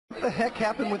What the heck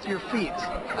happened with your feet?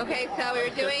 Okay, so we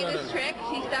were doing this trick.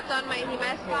 He stepped on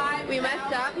we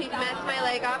messed up. He messed my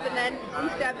leg up, and then he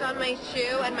stepped on my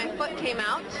shoe, and my foot came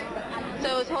out.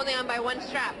 So I was holding on by one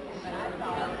strap.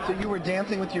 So you were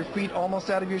dancing with your feet almost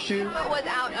out of your shoe? It was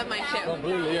out of my shoe.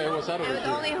 Completely, yeah, it was out of I was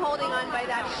only holding on by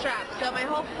that strap, so my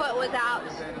whole foot was out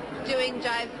doing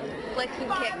jive flicks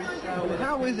and kicks.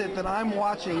 How is it that I'm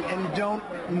watching and don't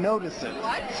notice it?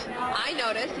 What? I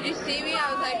noticed. Did you see me?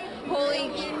 I was like, holy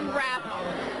crap,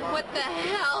 what the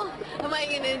hell am I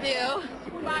going to do?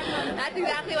 That's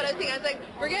exactly what I was thinking. I was like,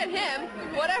 forget him,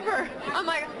 whatever. I'm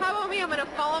like, how about me? I'm going to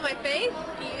fall on my face?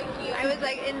 I was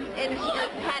like in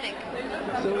panic.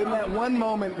 So in that one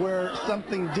moment where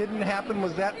something didn't happen,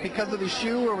 was that because of the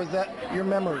shoe or was that your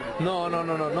memory? No.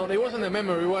 It wasn't the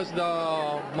memory. It was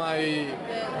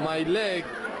my leg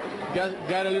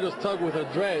got a little stuck with her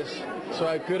dress, so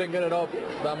I couldn't get it up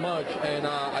that much, and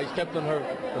I stepped on her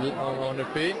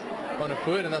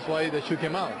foot, and that's why the shoe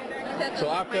came out. So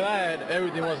after that,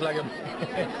 everything was like a...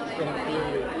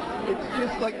 It's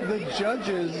just like the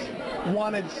judges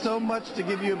wanted so much to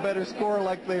give you a better score,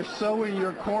 like they're so in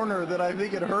your corner that I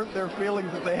think it hurt their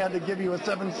feelings that they had to give you a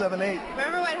 7.78.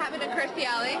 Remember what happened to Kirstie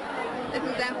Alley? This is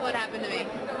exactly what happened to me.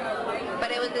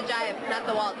 But it was the jive, not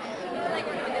the waltz.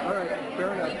 All right,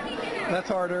 fair enough. That's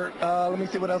harder. Let me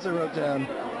see what else I wrote down.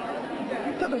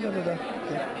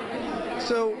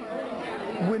 So,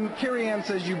 when Carrie Ann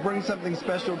says you bring something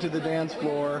special to the dance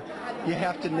floor, you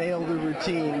have to nail the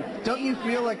routine. Don't you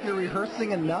feel like you're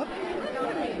rehearsing enough?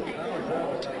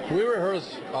 We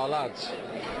rehearse a lot.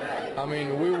 I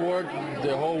mean, we work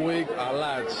the whole week a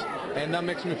lot, and that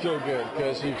makes me feel good.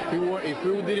 Because if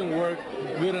we didn't work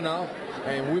good enough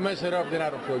and we mess it up, then I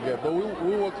don't feel good. But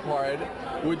we worked hard.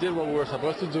 We did what we were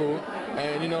supposed to do,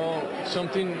 and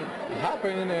something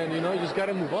happened, and you just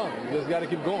gotta move on. You just gotta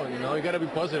keep going. You gotta be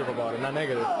positive about it, not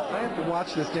negative. I have to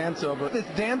watch this dance-over. This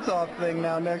dance-off thing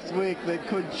now next week that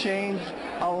could change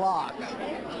a lot.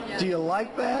 Do you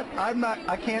like that?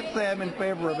 I can't say I'm in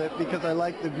favor of it because I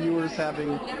like the viewers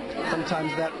having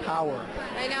sometimes that power.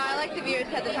 I know, I like the viewers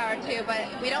have the power too, but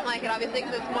we don't like it obviously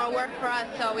because it's more work for us,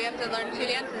 so we have to learn 2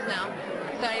 dances now,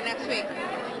 starting next week.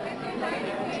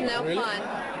 It's no fun.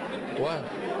 Why?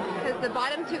 Because the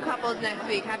bottom 2 couples next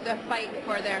week have to fight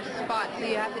for their spot, so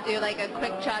you have to do like a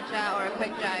quick cha-cha or a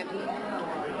quick jive.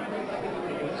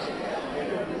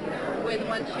 With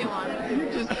one shoe on.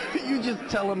 You just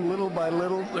tell him little by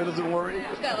little so he doesn't worry.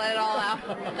 Just gotta let it all out.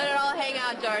 Let it all hang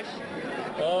out, George.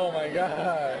 Oh my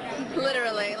God.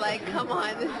 Literally, like, come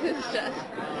on, this is just,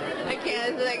 I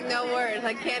can't, it's like no words.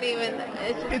 I can't even.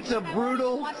 It's a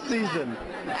brutal season.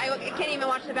 I can't even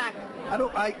watch the back.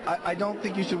 I don't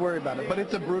think you should worry about it, but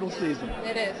it's a brutal season.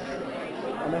 It is.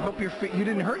 And I hope your feet, you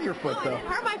didn't hurt your foot though. I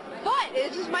didn't hurt my foot.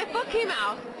 It's just my foot came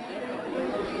out.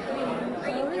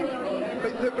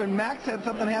 But Max had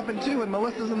something happen too, and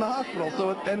Melissa's in the hospital.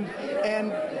 So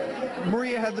and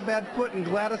Maria has a bad foot, and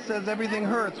Gladys says everything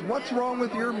hurts. What's wrong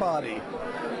with your body?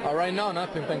 Right now,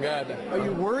 nothing. Thank God. Are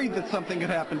you worried that something could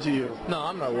happen to you? No,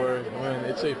 I'm not worried. I mean,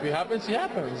 if it happens, it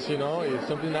happens. It's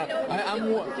something that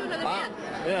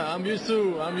I'm used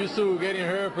to getting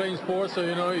hurt playing sports. So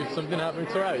if something happens,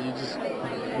 it's alright. You just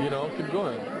keep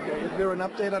going. Is there an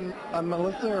update on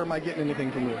Melissa, or am I getting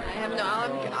anything from you? I have no.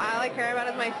 All I care about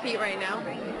is my feet right now.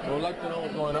 I would like to know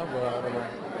what's going on, but I don't know.